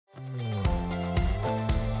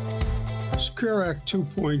Secure Act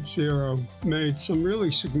 2.0 made some really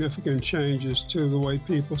significant changes to the way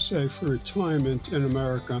people save for retirement in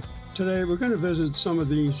America. Today, we're going to visit some of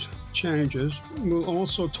these changes. We'll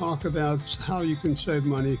also talk about how you can save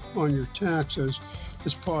money on your taxes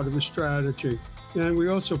as part of a strategy. And we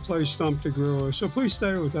also play Stump the Grower. So please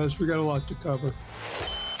stay with us. We got a lot to cover.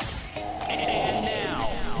 And now,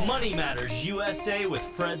 Money Matters USA with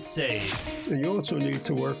Fred Sage. And you also need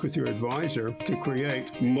to work with your advisor to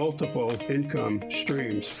create multiple income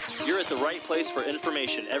streams. You're at the right place for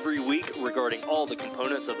information every week regarding all the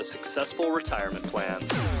components of a successful retirement plan.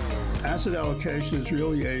 Asset allocation is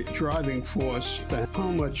really a driving force to how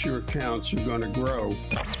much your accounts are going to grow.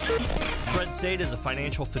 Fred Sade is a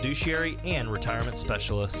financial fiduciary and retirement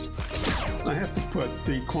specialist. I have to put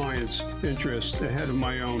the client's interest ahead of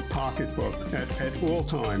my own pocketbook at all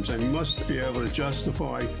times. I must be able to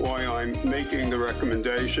justify why I'm making the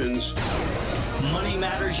recommendations. Money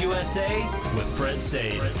Matters USA with Fred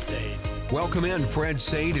Sade. Welcome in. Fred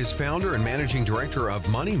Sade is founder and managing director of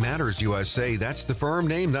Money Matters USA. That's the firm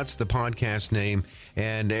name. That's the podcast name.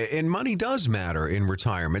 And money does matter in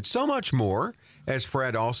retirement. So much more, as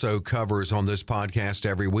Fred also covers on this podcast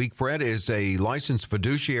every week. Fred is a licensed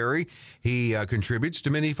fiduciary. He contributes to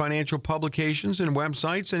many financial publications and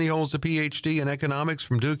websites, and he holds a PhD in economics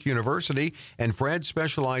from Duke University. And Fred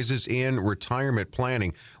specializes in retirement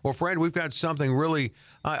planning. Well, Fred, we've got something really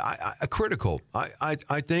critical, I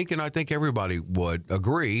think, and I think everybody would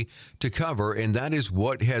agree to cover, and that is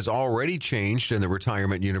what has already changed in the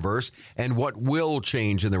retirement universe and what will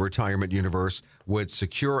change in the retirement universe with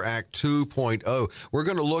Secure Act 2.0. We're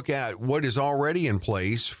going to look at what is already in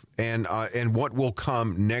place and what will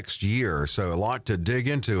come next year. So a lot to dig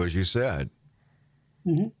into, as you said.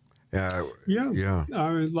 Mm-hmm. Yeah.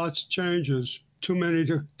 Lots of changes. Too many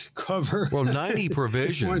to cover. Well, 90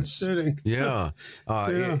 provisions. One sitting.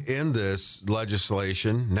 In this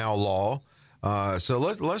legislation, now law. So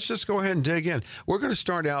let's just go ahead and dig in. We're going to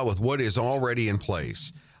start out with what is already in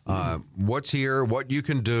place. What's here, what you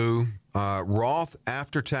can do. Roth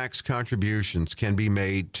after-tax contributions can be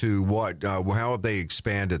made to what? How have they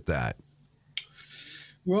expanded that?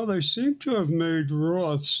 Well, they seem to have made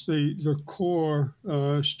Roths the core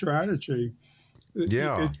strategy.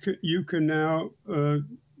 Yeah. You can now, the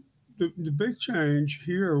big change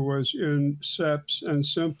here was in SEPs and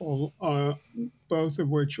Simple, both of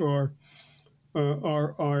which are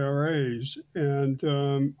IRAs. And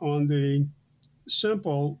on the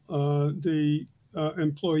Simple, the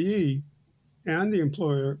employee and the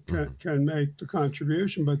employer can make the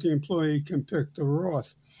contribution, but the employee can pick the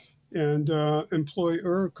Roth. And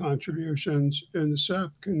employer contributions in the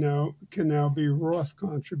SEP can now be Roth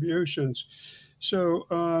contributions. So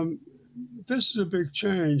this is a big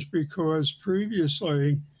change because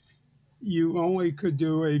previously you only could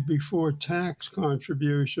do a before tax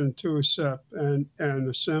contribution to a SEP and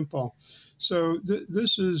a Simple. So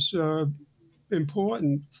this is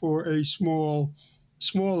important for a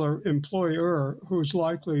smaller employer who's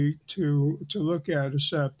likely to look at a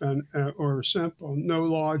SEP or a Simple. No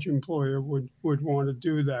large employer would want to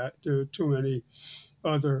do that. There are too many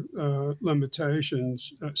other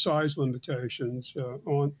limitations, size limitations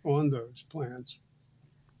on those plans.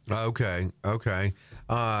 Okay.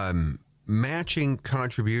 Matching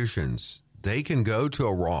contributions, they can go to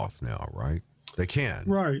a Roth now, right? They can.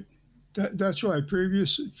 Right. That's right.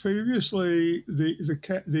 Previously,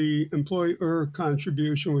 the employer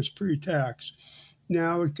contribution was pre-tax.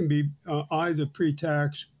 Now it can be either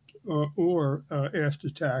pre-tax or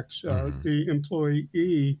after-tax. The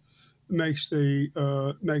employee makes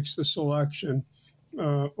the selection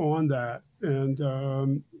on that. And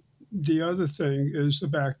the other thing is the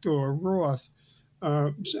backdoor Roth.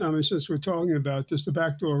 Since we're talking about this, the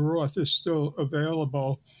backdoor Roth is still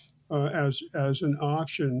available as an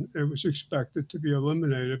option. It was expected to be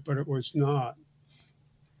eliminated, but it was not.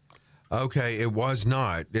 Okay, it was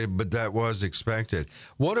not, but that was expected.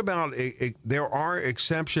 What about, there are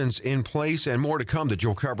exceptions in place and more to come that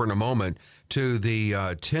you'll cover in a moment to the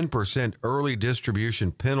 10% early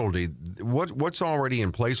distribution penalty. What's already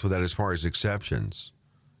in place with that as far as exceptions?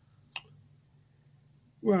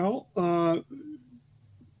 Well,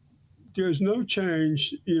 there's no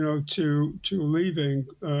change, to leaving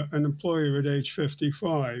an employer at age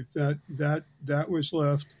 55. That was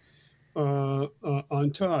left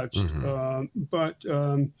untouched. Mm-hmm.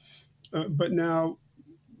 But now,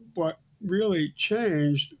 what really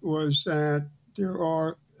changed was that there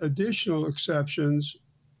are additional exceptions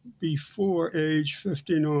before age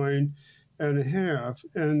 59 and a half.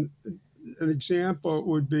 And an example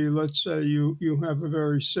would be, let's say you have a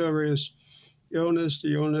very serious illness.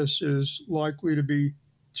 The illness is likely to be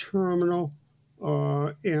terminal,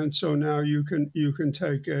 and so now you can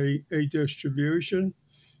take a distribution.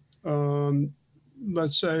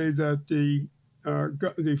 Let's say that the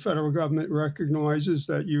federal government recognizes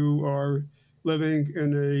that you are living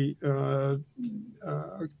in a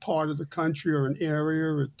part of the country or an area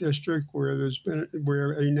or a district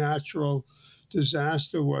where a natural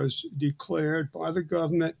disaster was declared by the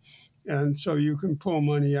government, and so you can pull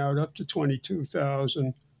money out up to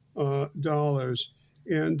 $22,000,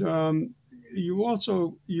 and you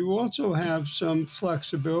also have some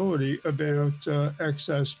flexibility about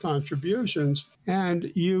excess contributions, and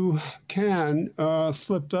you can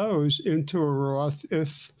flip those into a Roth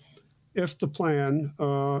if the plan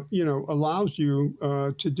allows you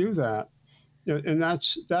to do that. And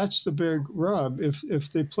that's the big rub.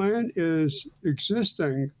 If the plan is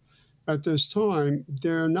existing at this time,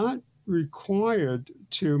 they're not required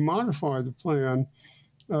to modify the plan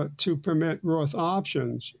to permit Roth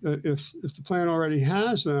options. If the plan already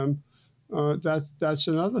has them, that's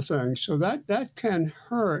another thing. So that can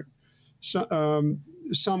hurt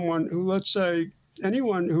someone who, let's say,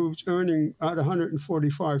 anyone who's earning at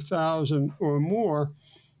 $145,000 or more.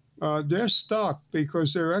 They're stuck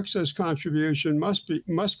because their excess contribution must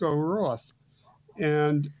go Roth,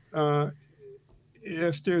 and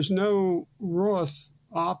if there's no Roth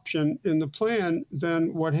option in the plan,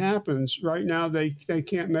 then what happens? Right now, they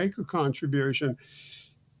can't make a contribution.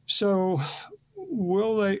 So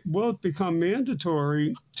will it become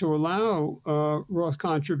mandatory to allow Roth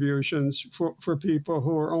contributions for people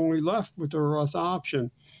who are only left with the Roth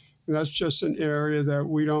option? And that's just an area that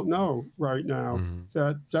we don't know right now.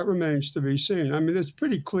 Mm-hmm. That remains to be seen. I mean, it's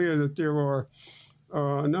pretty clear that there are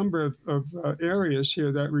a number of areas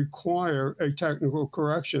here that require a Technical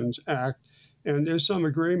Corrections Act, and there's some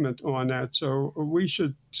agreement on that. So we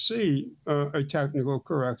should see a Technical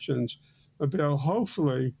Corrections bill,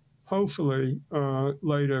 hopefully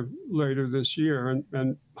later this year,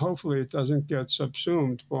 and hopefully it doesn't get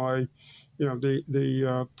subsumed by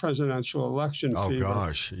the presidential election fever. Oh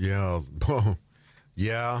gosh, yeah.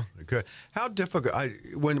 Yeah. Okay. How difficult?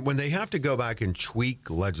 When they have to go back and tweak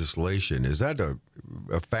legislation, is that a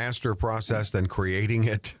faster process than creating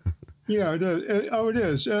it? Yeah, it is. It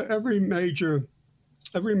is. Every major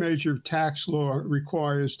tax law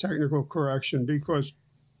requires technical correction because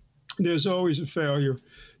there's always a failure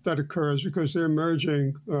that occurs because they're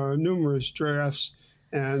merging numerous drafts.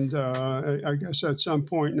 And I guess at some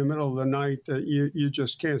point in the middle of the night that you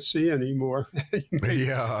just can't see anymore.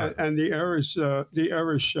 Yeah. And the errors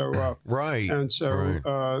show up. Right. And so,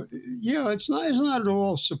 right. It's not at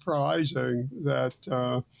all surprising that,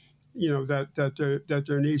 that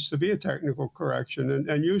there needs to be a technical correction.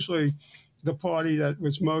 And usually the party that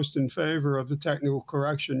was most in favor of the technical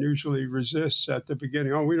correction usually resists at the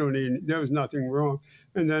beginning. Oh, there was nothing wrong.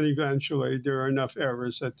 And then eventually there are enough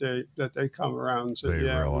errors that they come around and say,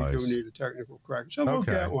 realize. We do need a technical correction. So we'll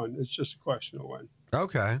get one. It's just a question of when.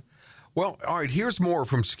 Okay. Well, all right, here's more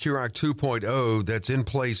from Secure Act 2.0 that's in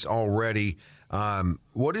place already.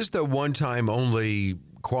 What is the one-time only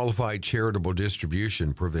qualified charitable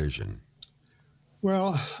distribution provision?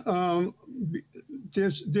 Well,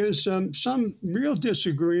 there's some real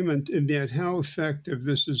disagreement in that how effective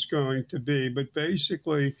this is going to be, but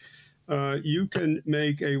basically you can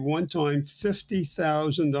make a one-time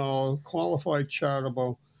 $50,000 qualified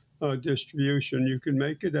charitable distribution. You can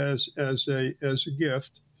make it as a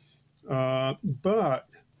gift, but,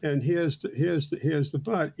 and here's the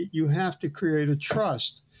but, you have to create a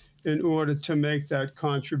trust in order to make that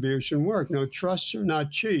contribution work. Now, trusts are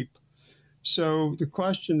not cheap. So the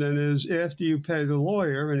question then is, after you pay the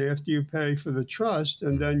lawyer and after you pay for the trust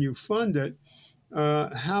and then you fund it,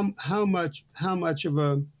 how much of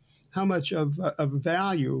a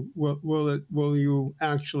value will you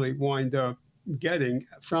actually wind up getting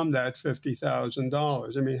from that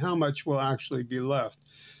 $50,000? I mean, how much will actually be left?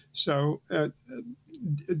 So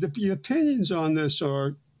the opinions on this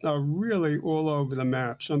are really all over the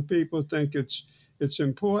map. Some people think it's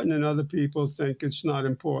important, and other people think it's not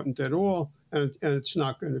important at all, and it's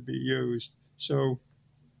not going to be used. So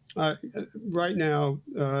right now,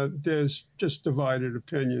 there's just divided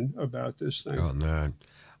opinion about this thing. On that.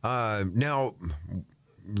 Now,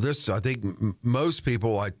 this, I think most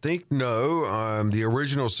people, know the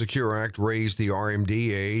original Secure Act raised the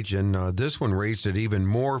RMD age, and this one raised it even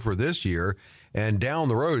more for this year, and down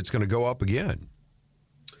the road, it's going to go up again.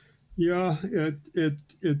 Yeah,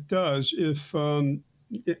 it does. If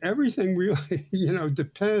everything really,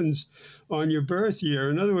 depends on your birth year.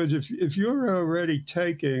 In other words, if you're already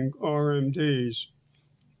taking RMDs,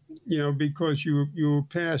 because you were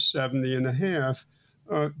past 70 and a half,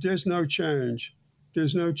 there's no change.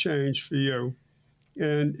 there's no change for you.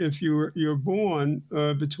 And if you're born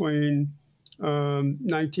between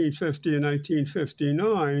 1950 and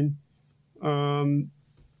 1959,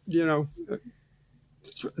 you know,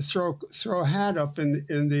 throw a hat up in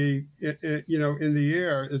the in the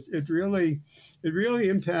air. It really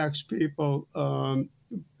impacts people.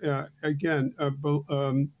 Again,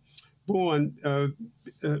 born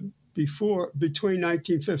between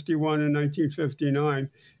 1951 and 1959.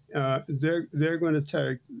 They're going to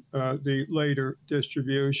take the later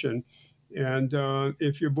distribution. And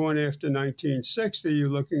if you're born after 1960, you're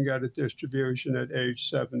looking at a distribution at age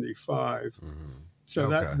 75. Mm-hmm. So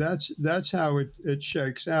that's how it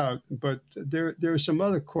shakes out. But there are some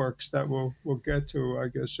other quirks that we'll get to, I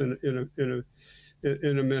guess, in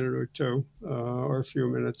a minute or two or a few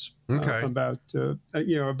minutes about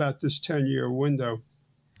this 10-year window.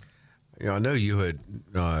 Yeah, I know you had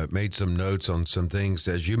made some notes on some things,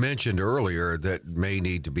 as you mentioned earlier, that may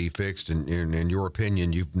need to be fixed. And in your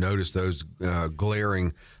opinion, you've noticed those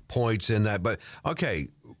glaring points in that. But, okay,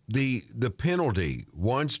 the penalty,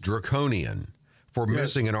 once draconian for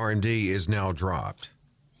missing an RMD, is now dropped.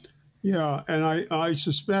 Yeah, and I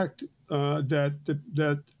suspect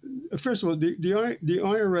that first of all, the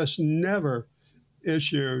IRS never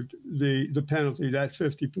issued the penalty, that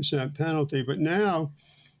 50% penalty. But now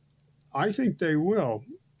I think they will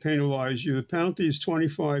penalize you. The penalty is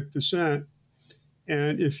 25%.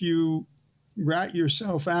 And if you rat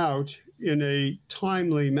yourself out in a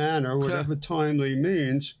timely manner, whatever timely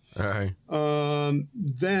means, then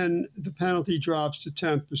the penalty drops to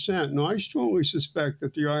 10%. And I strongly suspect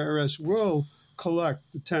that the IRS will collect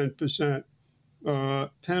the 10%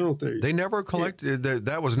 penalty. They never collected,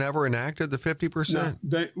 that was never enacted, the 50%?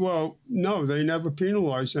 No, they never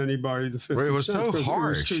penalized anybody, the 50%. It was so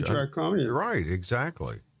harsh. It was too draconian. Right,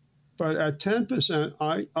 exactly. But at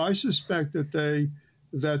 10%, I suspect that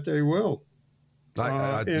they will.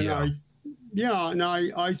 I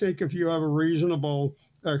think if you have a reasonable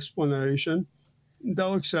explanation,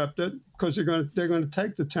 they'll accept it because they're going to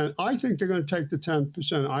take the 10. I think they're going to take the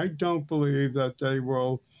 10%. I don't believe that they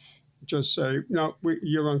will just say, no,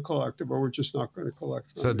 you're uncollectible. We're just not going to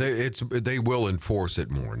collect. So they will enforce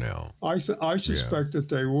it more now. I suspect that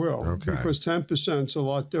they will, because 10% is a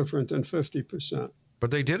lot different than 50%.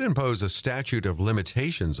 But they did impose a statute of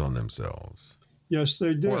limitations on themselves. Yes,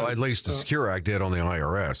 they did. Well, at least the Secure Act did on the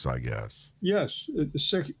IRS, I guess. Yes, a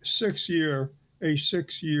 6-year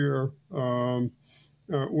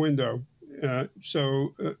window.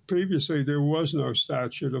 So previously there was no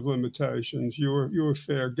statute of limitations. You were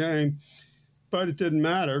fair game, but it didn't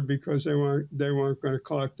matter because they weren't going to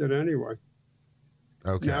collect it anyway.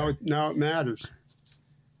 Okay. Now it matters.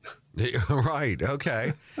 Right.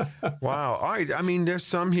 Okay. Wow. All right. I mean, there's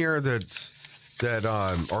some here that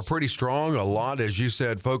are pretty strong. A lot, as you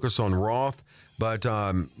said, focus on Roth. But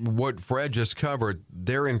what Fred just covered,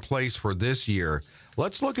 they're in place for this year.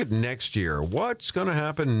 Let's look at next year. What's going to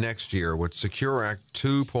happen next year with Secure Act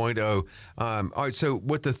 2.0? All right, so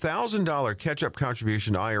with the $1,000 catch-up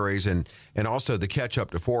contribution to IRAs and also the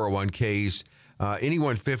catch-up to 401ks,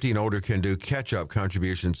 anyone 50 and older can do catch-up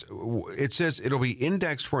contributions. It says it'll be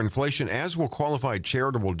indexed for inflation, as will qualified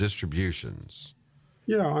charitable distributions.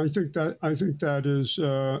 Yeah, I think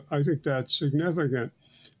that's significant.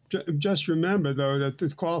 Just remember, though, that the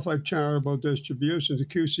qualified charitable distributions, the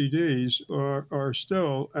QCDs, are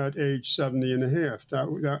still at age 70 and a half.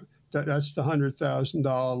 That's the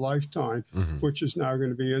 $100,000 lifetime, which is now going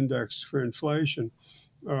to be indexed for inflation.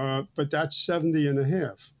 But that's 70 and a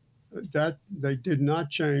half. That they did not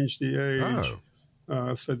change the age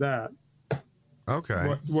for that.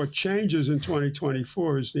 Okay. What changes in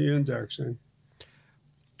 2024 is the indexing.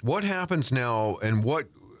 What happens now, and what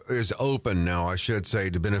is open now, I should say,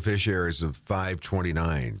 to beneficiaries of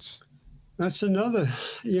 529s? That's another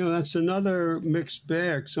mixed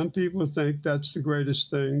bag. Some people think that's the greatest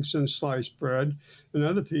thing since sliced bread, and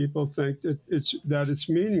other people think that it's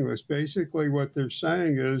meaningless. Basically, what they're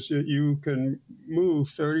saying is that you can move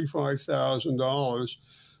 $35,000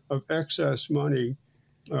 of excess money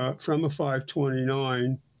from a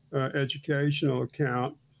 529 educational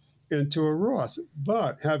account into a Roth.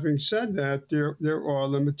 But having said that, there are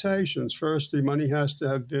limitations. First, the money has to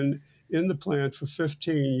have been in the plan for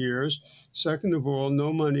 15 years. Second of all,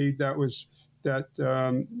 no money that was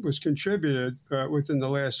contributed within the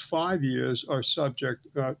last 5 years are subject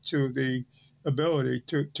to the ability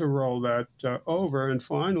to roll that over. And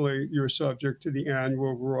finally, you're subject to the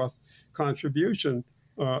annual Roth contribution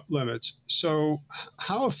limits. So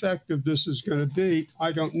how effective this is going to be,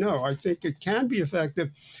 I don't know. I think it can be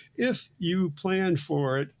effective if you plan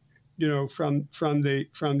for it, from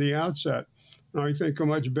the outset. And I think a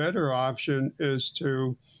much better option is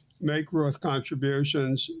to make Roth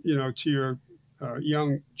contributions, to your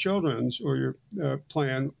young children's or your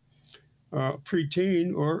plan,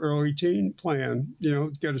 preteen or early teen plan.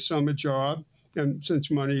 Get a summer job, and since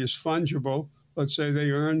money is fungible, let's say they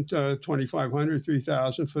earned $2,500,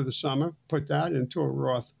 $3,000 for the summer, put that into a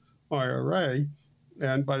Roth IRA,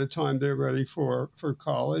 and by the time they're ready for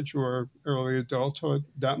college or early adulthood,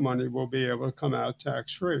 that money will be able to come out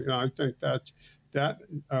tax-free. And I think that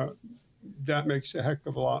makes a heck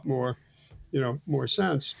of a lot more, more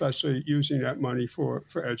sense, especially using that money for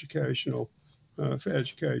educational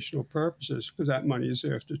purposes, because that money is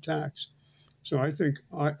after tax. So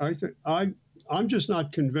I'm just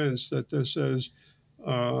not convinced that this is,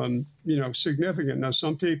 significant. Now,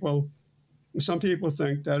 some people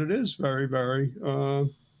think that it is very, very,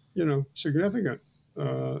 significant.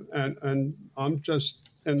 And I'm just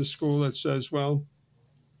in the school that says, well,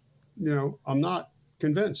 I'm not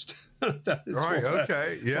convinced that it's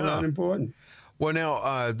that important. Well,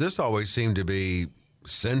 now, this always seemed to be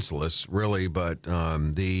senseless, really, but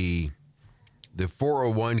the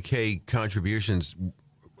 401k contributions,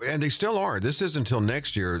 and they still are. This is until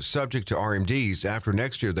next year, subject to RMDs. After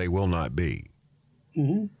next year, they will not be.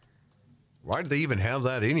 Mm-hmm. Why do they even have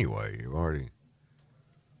that anyway? You've already.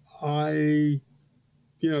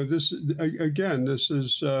 This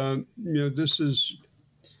is.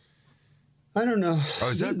 I don't know. Oh,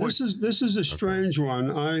 is that this is a strange one.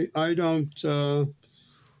 I don't.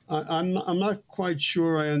 I'm not quite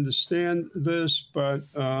sure I understand this, but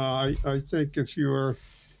I think if you're,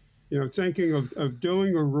 thinking of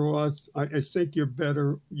doing a Roth, I think you're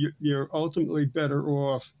better. You're ultimately better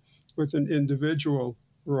off with an individual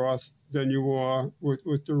Roth than you are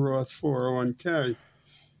with the Roth 401k.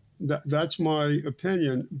 That's my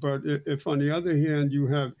opinion. But if on the other hand you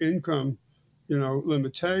have income,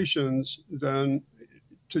 limitations, then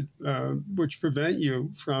which prevent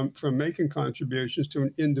you from making contributions to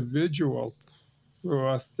an individual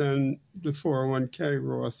Roth, then the 401k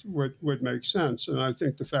Roth would make sense. And I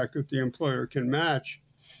think the fact that the employer can match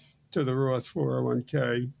to the Roth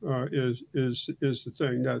 401k is the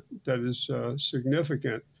thing that is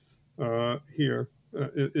significant here.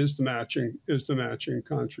 Is the matching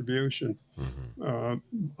contribution on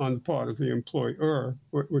the part of the employer,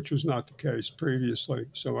 which was not the case previously.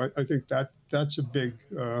 So I think that's a big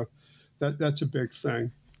that's a big thing,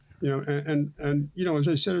 and as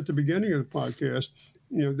I said at the beginning of the podcast,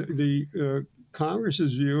 the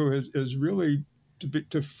Congress's view is really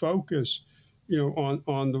to focus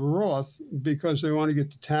on the Roth, because they want to get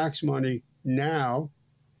the tax money now.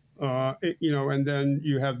 And then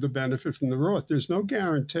you have the benefit from the Roth. There's no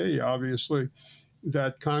guarantee, obviously,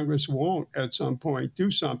 that Congress won't at some point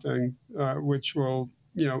do something which will,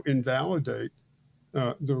 invalidate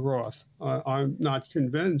the Roth. I'm not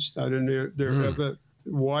convinced that in their ever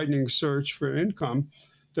widening search for income,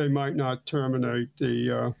 they might not terminate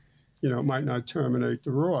the,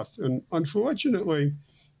 Roth. And unfortunately,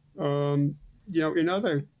 in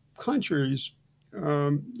other countries,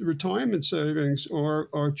 retirement savings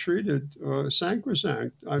are treated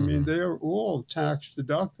sacrosanct. I mean, they are all tax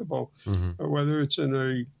deductible, whether it's in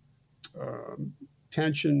a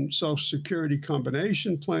pension, Social Security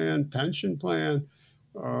combination plan, pension plan,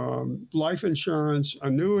 life insurance,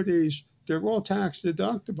 annuities. They're all tax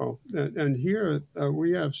deductible. And here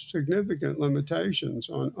we have significant limitations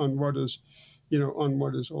on what is,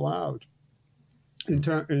 allowed in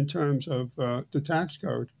terms of the tax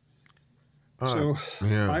code. So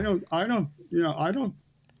I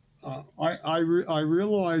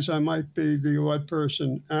realize I might be the odd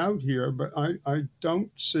person out here, but I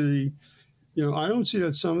don't see, I don't see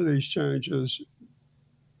that some of these changes,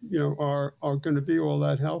 are going to be all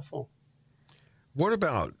that helpful. What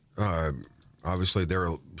about, obviously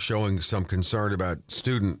they're showing some concern about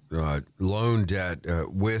student loan debt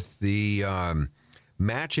with the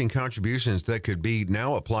matching contributions that could be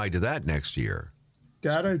now applied to that next year?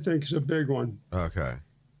 That, I think, is a big one. Okay.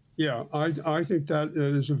 Yeah, I think that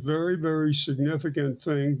is a very, very significant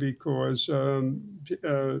thing, because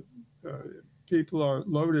people are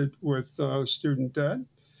loaded with student debt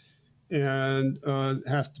and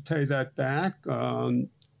have to pay that back. And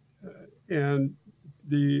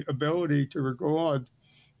the ability to regard,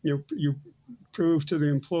 you prove to the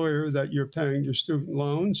employer that you're paying your student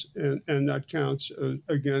loans, and that counts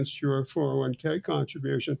against your 401k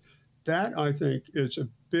contribution. That, I think, is a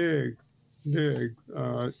big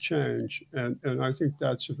change, and I think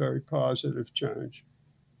that's a very positive change.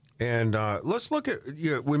 And let's look at,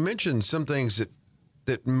 we mentioned some things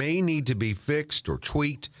that may need to be fixed or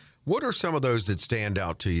tweaked. What are some of those that stand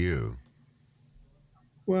out to you?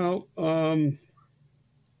 Well,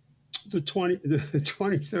 the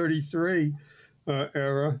 2033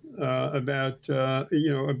 era about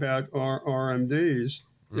about our RMDs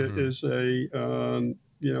is a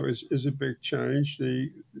is a big change.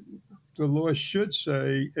 The law should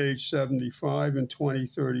say age 75 in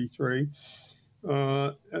 2033,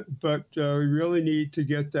 but we really need to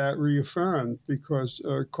get that reaffirmed because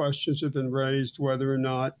questions have been raised whether or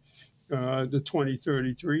not the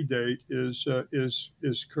 2033 date is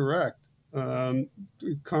correct.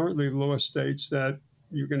 Currently, the law states that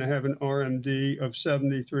you're going to have an RMD of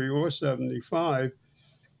 73 or 75,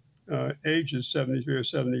 ages 73 or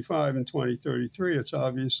 75 in 2033. It's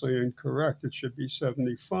obviously incorrect. It should be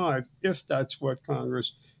 75 if that's what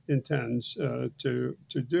Congress intends to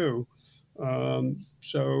do.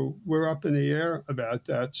 So we're up in the air about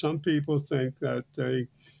that. Some people think that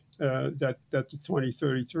that the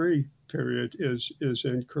 2033 period is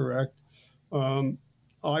incorrect.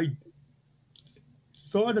 I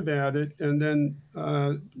thought about it and then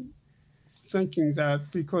thinking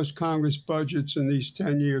that because Congress budgets in these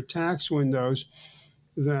 10-year tax windows,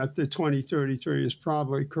 that the 2033 is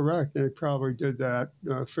probably correct. They probably did that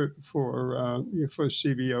for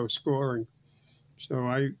CBO scoring. So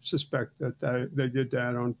I suspect that they did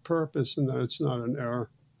that on purpose and that it's not an error.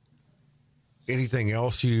 Anything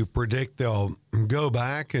else you predict they'll go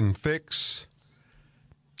back and fix?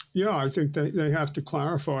 Yeah, I think they have to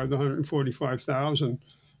clarify the 145,000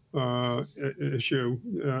 issue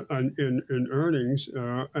in earnings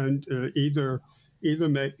and either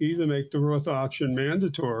make the Roth option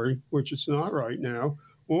mandatory, which it's not right now,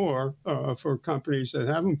 or for companies that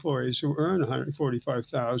have employees who earn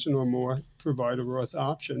 145,000 or more, provide a Roth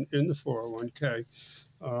option in the 401k.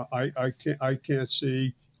 I can't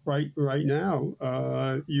see. Right now,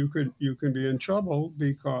 you can be in trouble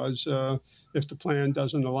because if the plan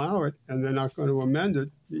doesn't allow it and they're not going to amend it,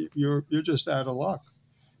 you're just out of luck.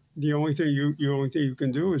 The only thing you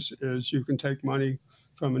can do is you can take money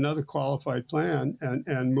from another qualified plan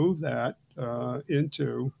and move that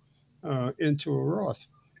into a Roth,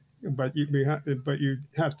 but you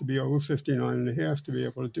have to be over 59 and a half to be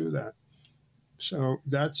able to do that. So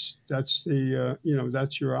that's that's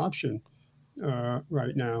your option.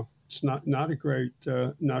 Right now, it's not a great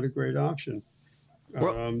option.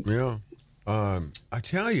 I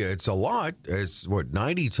tell you, it's a lot. It's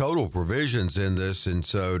 90 total provisions in this, and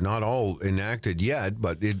so not all enacted yet,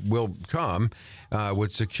 but it will come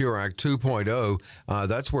with Secure Act 2.0.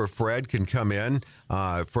 That's where Fred can come in.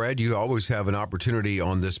 Fred, you always have an opportunity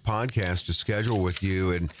on this podcast to schedule with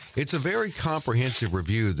you, and it's a very comprehensive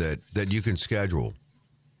review that you can schedule.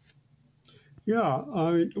 Yeah,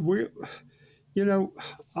 I mean,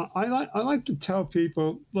 I like to tell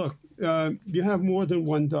people, look, you have more than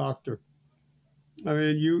one doctor. I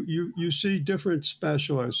mean, you see different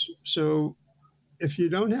specialists. So if you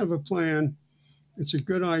don't have a plan, it's a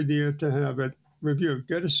good idea to have it reviewed.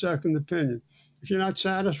 Get a second opinion. If you're not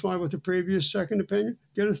satisfied with the previous second opinion,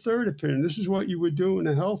 get a third opinion. This is what you would do in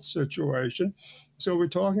a health situation. So we're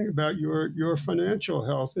talking about your financial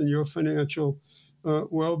health and your financial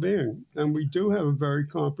well-being. And we do have a very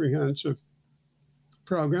comprehensive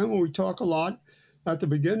program, and we talk a lot at the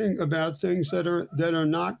beginning about things that are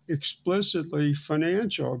not explicitly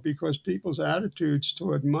financial, because people's attitudes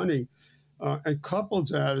toward money and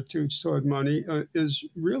couples' attitudes toward money is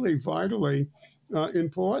really vitally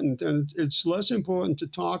important. And it's less important to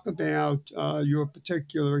talk about your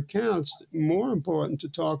particular accounts, more important to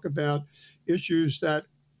talk about issues that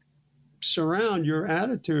surround your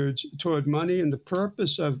attitudes toward money and the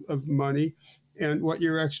purpose of money and what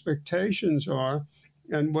your expectations are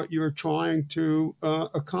and what you're trying to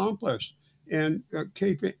accomplish, and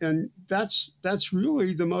and that's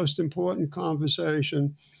really the most important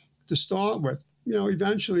conversation to start with.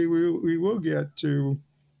 Eventually we will get to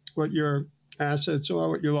what your assets are,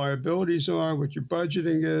 what your liabilities are, what your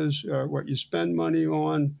budgeting is, what you spend money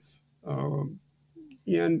on,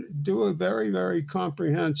 and do a very, very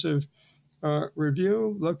comprehensive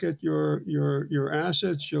review. Look at your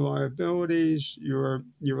assets, your liabilities, your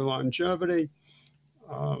longevity.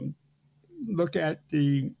 Look at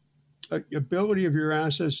the ability of your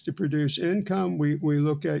assets to produce income. We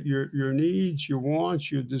look at your needs, your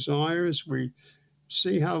wants, your desires. We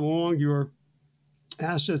see how long your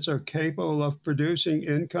assets are capable of producing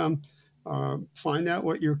income. Find out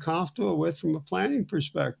what you're comfortable with from a planning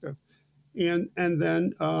perspective. And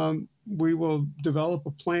then we will develop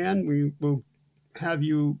a plan. We will have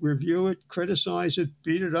you review it, criticize it,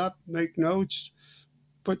 beat it up, make notes,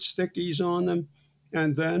 put stickies on them,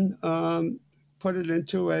 and then put it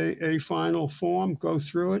into a final form, go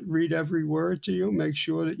through it, read every word to you, make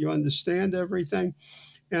sure that you understand everything,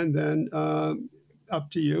 and then up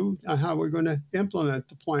to you how we're going to implement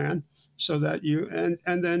the plan, so that you and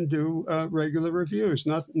then do regular reviews.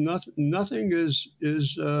 Nothing is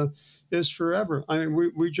forever. I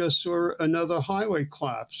mean, we just saw another highway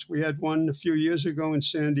collapse. We had one a few years ago in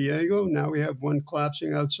San Diego. Now we have one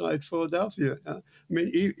collapsing outside Philadelphia. I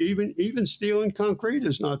mean, even steel and concrete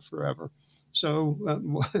is not forever. So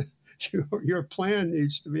your plan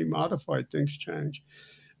needs to be modified. Things change.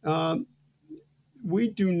 We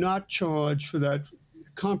do not charge for that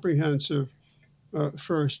comprehensive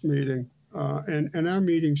first meeting, and our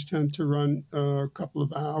meetings tend to run a couple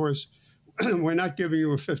of hours. We're not giving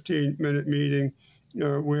you a 15-minute meeting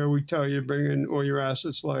where we tell you to bring in all your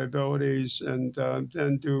assets, liabilities, and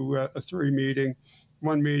then do a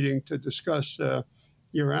one meeting to discuss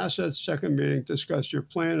your assets, second meeting to discuss your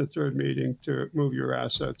plan, a third meeting to move your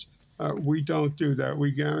assets. We don't do that.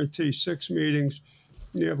 We guarantee 6 meetings.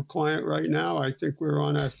 You have a client right now, I think we're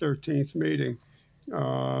on our 13th meeting.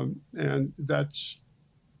 And that's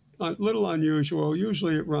a little unusual.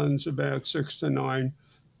 Usually it runs about 6 to 9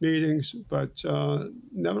 meetings, but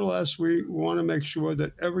nevertheless, we want to make sure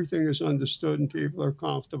that everything is understood and people are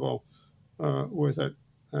comfortable with it.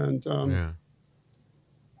 And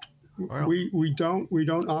Well, we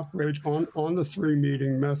don't operate on the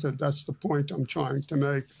 3-meeting method. That's the point I'm trying to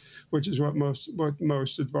make, which is what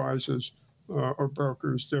most advisors or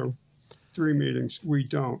brokers do. 3 meetings. We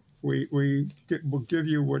don't. We'll give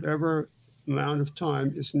you whatever amount of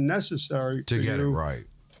time is necessary to get it right.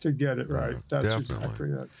 To get it right. That's Definitely. exactly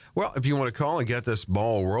it. Well, if you want to call and get this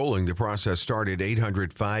ball rolling, the process started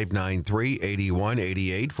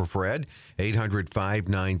 800-593-8188 for Fred,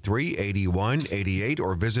 800-593-8188,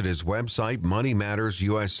 or visit his website,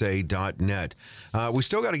 moneymattersusa.net. We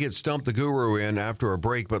still got to get Stump the Guru in after a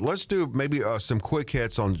break, but let's do maybe some quick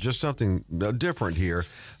hits on just something different here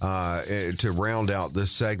to round out this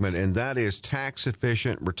segment, and that is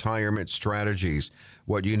tax-efficient retirement strategies,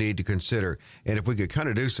 what you need to consider. And if we could kind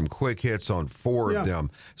of do some quick hits on 4 of them,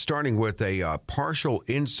 starting with a partial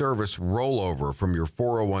in-service rollover from your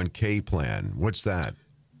 401k plan. What's that?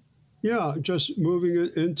 Yeah, just moving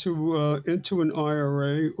it into an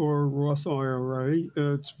IRA or Roth IRA.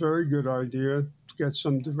 It's a very good idea to get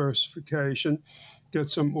some diversification, get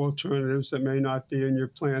some alternatives that may not be in your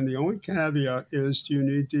plan. The only caveat is you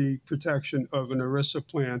need the protection of an ERISA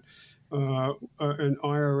plan. An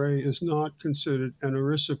IRA is not considered an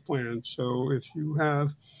ERISA plan. So if you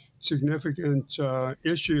have significant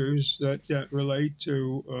issues that relate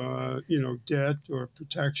to debt or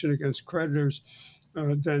protection against creditors,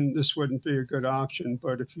 then this wouldn't be a good option.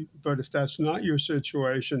 But if that's not your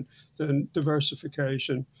situation, then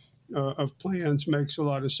diversification of plans makes a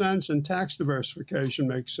lot of sense, and tax diversification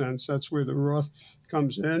makes sense. That's where the Roth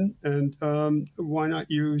comes in. And why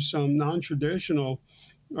not use some non-traditional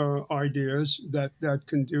ideas that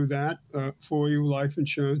can do that for you? Life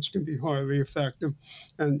insurance can be highly effective,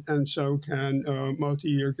 and so can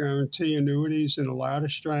multi-year guarantee annuities and a ladder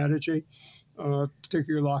strategy.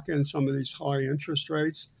 Particularly lock in some of these high interest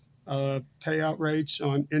rates. Payout rates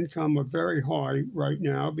on income are very high right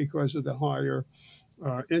now because of the higher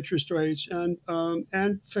interest rates, and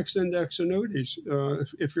fixed index annuities.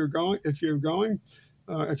 If you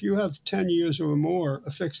have 10 years or more,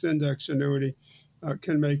 a fixed index annuity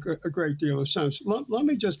can make a great deal of sense. Let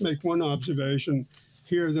me just make one observation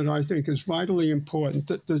here that I think is vitally important.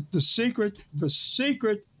 The secret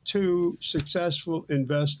to successful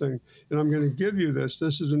investing, and I'm going to give you this.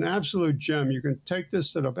 This is an absolute gem. You can take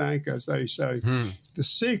this to the bank, as they say. The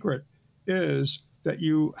secret is that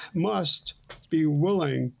you must be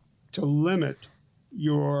willing to limit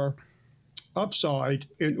your upside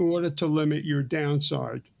in order to limit your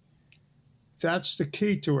downside. That's the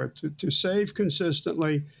key to it, to save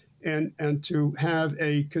consistently and to have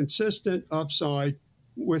a consistent upside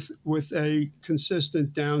with a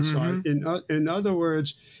consistent downside. In other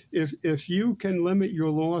words, if you can limit your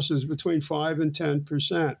losses between 5 and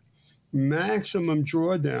 10%, maximum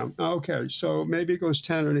drawdown. Okay, so maybe it goes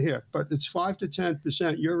 10.5, but it's 5 to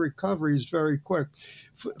 10%. Your recovery is very quick.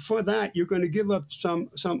 For that, you're going to give up some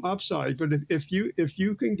upside. But if you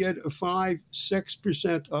can get a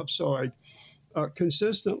 5-6% upside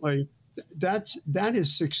consistently, that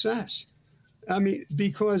is success. I mean,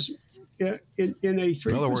 because in a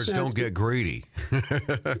 3%. In other words, don't get greedy.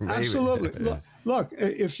 Absolutely. Look,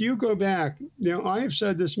 if you go back, I have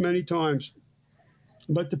said this many times,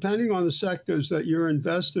 but depending on the sectors that you're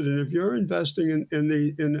invested in, if you're investing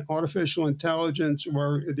in artificial intelligence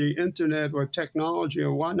or the internet or technology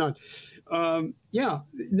or whatnot, the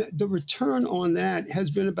return on that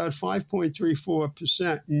has been about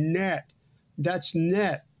 5.34% net. That's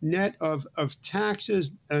net. net of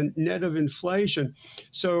taxes and net of inflation.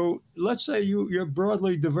 So let's say you're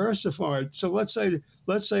broadly diversified. So let's say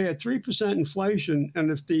at 3% inflation, and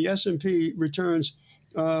if the S&P returns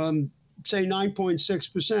say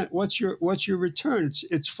 9.6%, what's your return?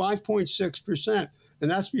 It's 5.6%,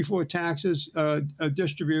 and that's before taxes,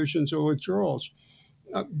 distributions, or withdrawals.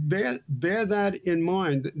 Bear that in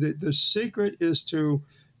mind. The secret is to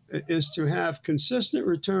have consistent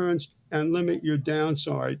returns and limit your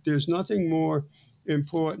downside. There's nothing more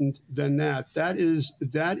important than that. That is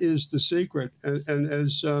the secret. And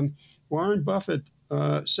as Warren Buffett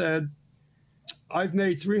said, I've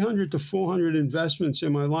made 300 to 400 investments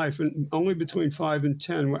in my life, and only between 5 and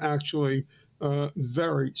 10 were actually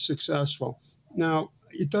very successful. Now,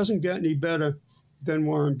 it doesn't get any better than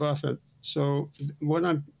Warren Buffett. So what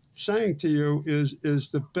I'm saying to you is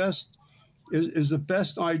the best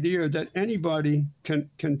idea that anybody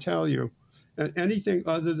can tell you. And anything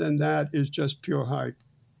other than that is just pure hype.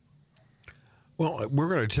 Well, we're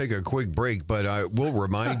going to take a quick break, but I will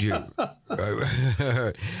remind you,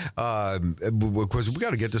 because we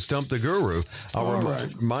got to get to Stump the Guru. I'll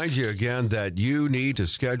remind you again that you need to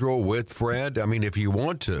schedule with Fred. I mean, if you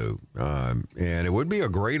want to, and it would be a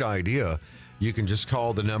great idea. You can just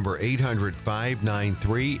call the number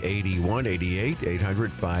 800-593-8188,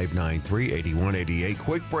 800-593-8188.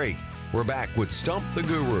 Quick break. We're back with Stump the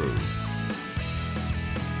Guru.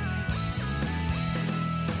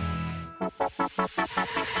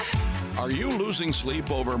 Are you losing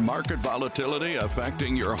sleep over market volatility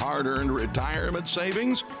affecting your hard-earned retirement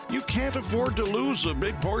savings? You can't afford to lose a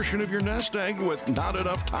big portion of your nest egg with not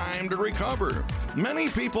enough time to recover. Many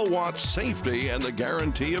people want safety and the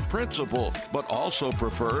guarantee of principal, but also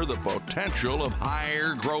prefer the potential of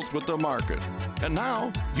higher growth with the market. And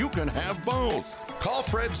now you can have both. Call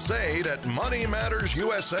Fred Sade at Money Matters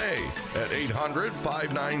USA at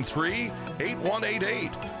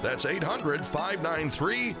 800-593-8188. That's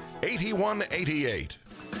 800-593-8188.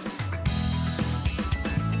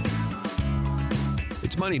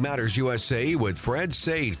 It's Money Matters USA with Fred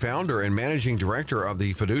Sade, founder and managing director of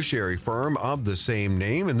the fiduciary firm of the same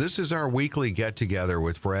name. And this is our weekly get-together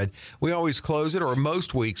with Fred. We always close it, or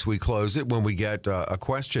most weeks we close it when we get a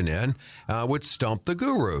question in with Stump the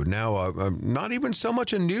Guru. Now, not even so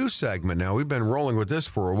much a news segment now. We've been rolling with this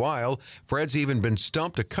for a while. Fred's even been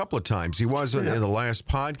stumped a couple of times. He wasn't in the last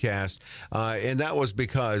podcast, and that was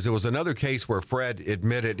because it was another case where Fred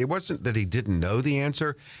admitted it wasn't that he didn't know the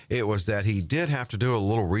answer. It was that he did have to do a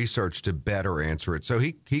little research to better answer it. So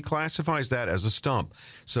he classifies that as a stump.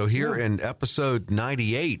 So here in episode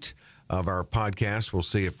 98 of our podcast, we'll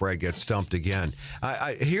see if Fred gets stumped again.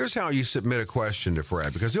 Here's how you submit a question to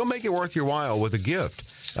Fred, because he'll make it worth your while with a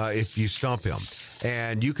gift if you stump him.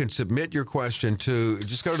 And you can submit your question to,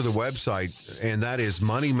 just go to the website, and that is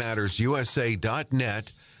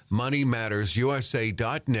moneymattersusa.net,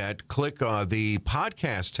 moneymattersusa.net. Click the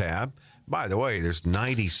podcast tab. By the way, there's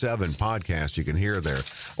 97 podcasts you can hear there,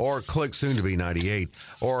 or click soon to be 98,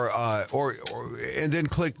 or and then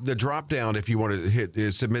click the drop down if you want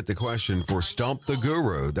to submit the question for Stump the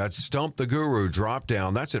Guru. That's Stump the Guru drop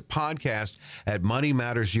down. That's at podcast at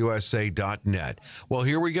moneymattersusa.net. Well,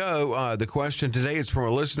 here we go. The question today is from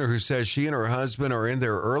a listener who says she and her husband are in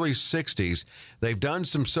their early 60s. They've done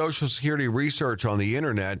some Social Security research on the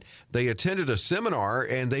internet. They attended a seminar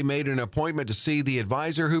and they made an appointment to see the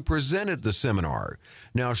advisor who presented the seminar.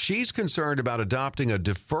 Now, she's concerned about adopting a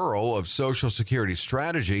deferral of Social Security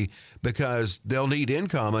strategy because they'll need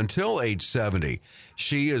income until age 70.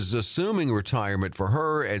 She is assuming retirement for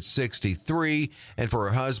her at 63 and for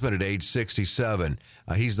her husband at age 67.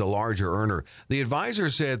 He's the larger earner. The advisor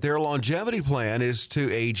said their longevity plan is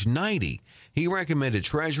to age 90. He recommended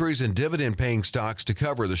treasuries and dividend-paying stocks to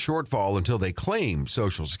cover the shortfall until they claim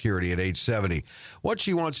Social Security at age 70. What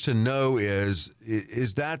she wants to know is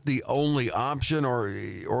that the only option, or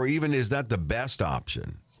even is that the best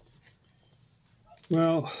option?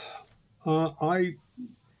 Well,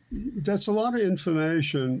 that's a lot of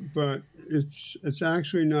information, but it's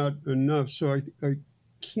actually not enough. So I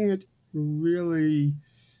can't really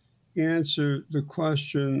answer the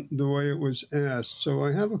question the way it was asked. So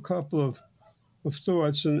I have a couple of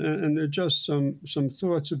thoughts, and they're just some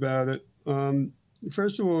thoughts about it.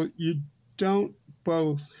 First of all, you don't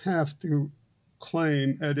both have to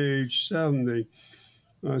claim at age 70.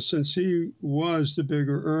 Since he was the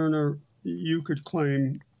bigger earner, you could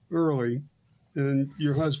claim early, and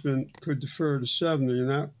your husband could defer to 70, and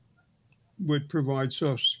that would provide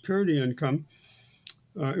Social Security income.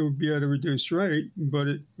 It would be at a reduced rate, but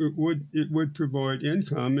it would provide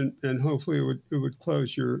income, and hopefully it would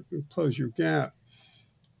close your gap.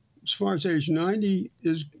 as far as age 90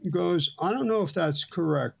 goes, I don't know if that's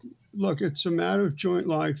correct. Look, it's a matter of joint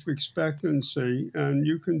life expectancy, and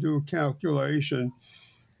you can do a calculation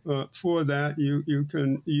for that. You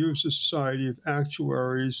can use the Society of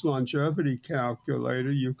Actuaries longevity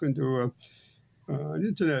calculator. You can do an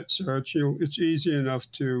internet search. It's easy enough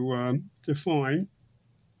to find,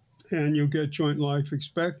 and you'll get joint life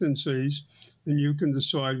expectancies, and you can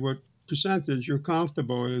decide what percentage you're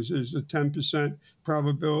comfortable with. Is a 10%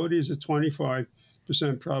 probability? Is a 25%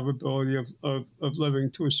 probability of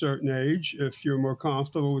living to a certain age? If you're more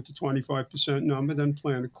comfortable with the 25% number, then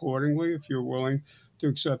plan accordingly. If you're willing to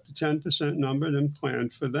accept the 10% number, then plan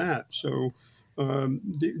for that. So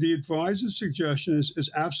the advisor's suggestion is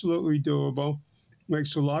absolutely doable.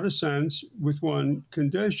 Makes a lot of sense with one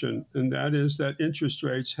condition, and that is that interest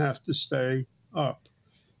rates have to stay up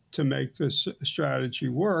to make this strategy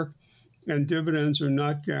work, and dividends are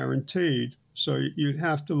not guaranteed. So you'd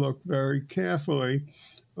have to look very carefully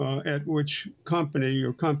at which company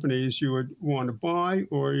or companies you would want to buy,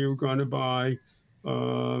 or you're going to buy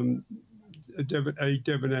a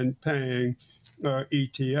dividend-paying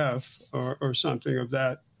ETF or something of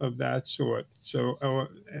that sort. So,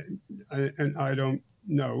 and I don't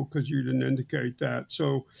know because you didn't indicate that.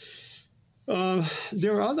 So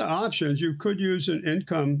there are other options. You could use an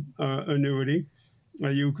income annuity.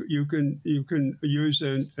 You can use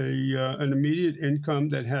an immediate income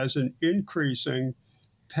that has an increasing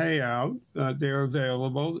payout. They're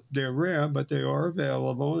available. They're rare, but they are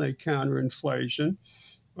available. They counter inflation.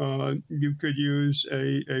 You could use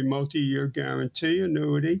a multi-year guarantee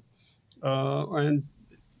annuity, and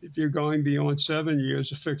if you're going beyond 7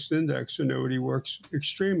 years, a fixed index annuity works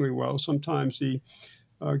extremely well. Sometimes the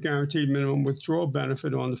guaranteed minimum withdrawal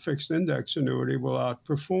benefit on the fixed index annuity will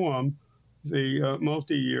outperform the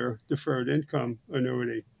multi-year deferred income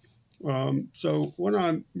annuity. So what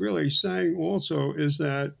I'm really saying also is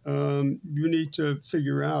that you need to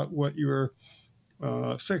figure out what your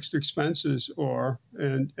fixed expenses are,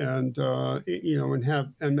 and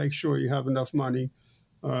make sure you have enough money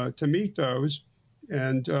to meet those,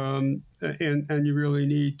 and you really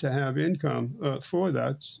need to have income for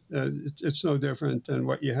that. It's no different than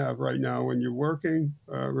what you have right now when you're working.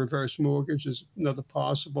 Reverse mortgage is another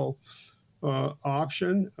possible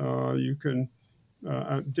option. You can.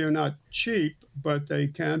 They're not cheap, but they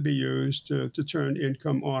can be used to turn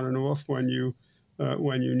income on and off when you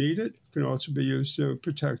need it. It can also be used to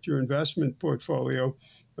protect your investment portfolio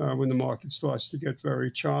when the market starts to get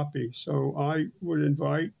very choppy. So I would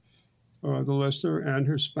invite the listener and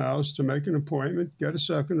her spouse to make an appointment, get a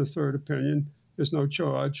second or third opinion. There's no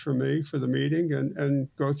charge for me for the meeting, and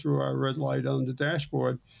go through our red light on the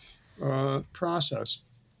dashboard process.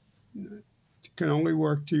 It can only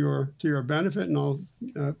work to your benefit, and I'll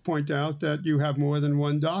point out that you have more than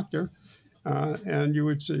one doctor, and you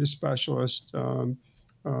would see a specialist to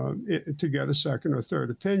get a second or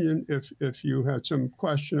third opinion if you had some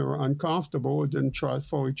question or uncomfortable or didn't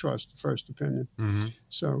fully trust the first opinion. Mm-hmm.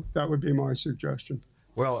 So that would be my suggestion.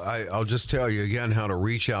 Well, I'll just tell you again how to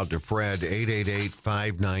reach out to Fred,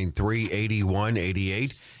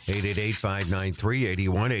 888-593-8188,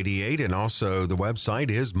 888-593-8188, and also the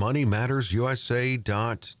website is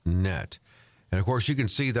moneymattersusa.net. And, of course, you can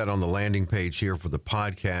see that on the landing page here for the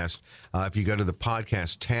podcast. If you go to the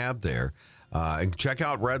podcast tab there, and check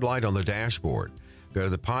out Red Light on the dashboard. Go to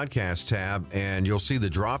the podcast tab, and you'll see the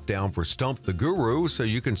drop down for Stump the Guru, so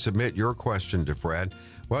you can submit your question to Fred.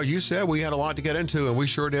 Well, you said we had a lot to get into, and we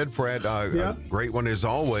sure did, Fred. A great one as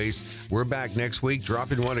always. We're back next week,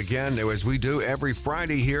 dropping one again, as we do every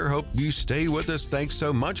Friday here. Hope you stay with us. Thanks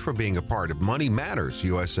so much for being a part of Money Matters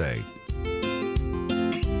USA.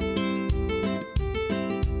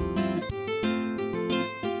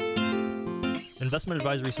 Investment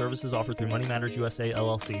advisory services offered through Money Matters USA,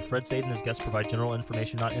 LLC. Fred Sade and his guests provide general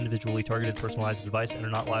information, not individually targeted personalized advice, and are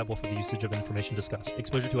not liable for the usage of information discussed.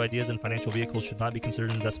 Exposure to ideas and financial vehicles should not be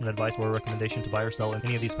considered investment advice or a recommendation to buy or sell in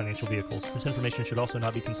any of these financial vehicles. This information should also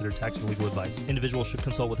not be considered tax or legal advice. Individuals should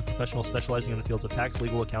consult with a professional specializing in the fields of tax,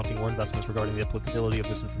 legal, accounting, or investments regarding the applicability of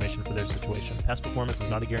this information for their situation. Past performance is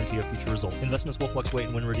not a guarantee of future results. Investments will fluctuate,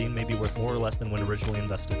 and when redeemed may be worth more or less than when originally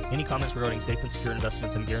invested. Any comments regarding safe and secure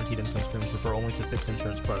investments and guaranteed income streams refer only to fixed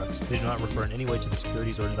insurance products. They do not refer in any way to the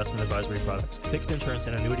securities or investment advisory products. Fixed insurance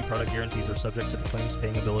and annuity product guarantees are subject to the claims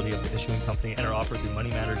paying ability of the issuing company and are offered through Money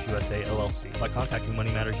Matters USA, LLC. By contacting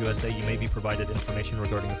Money Matters USA, you may be provided information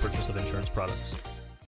regarding the purchase of insurance products.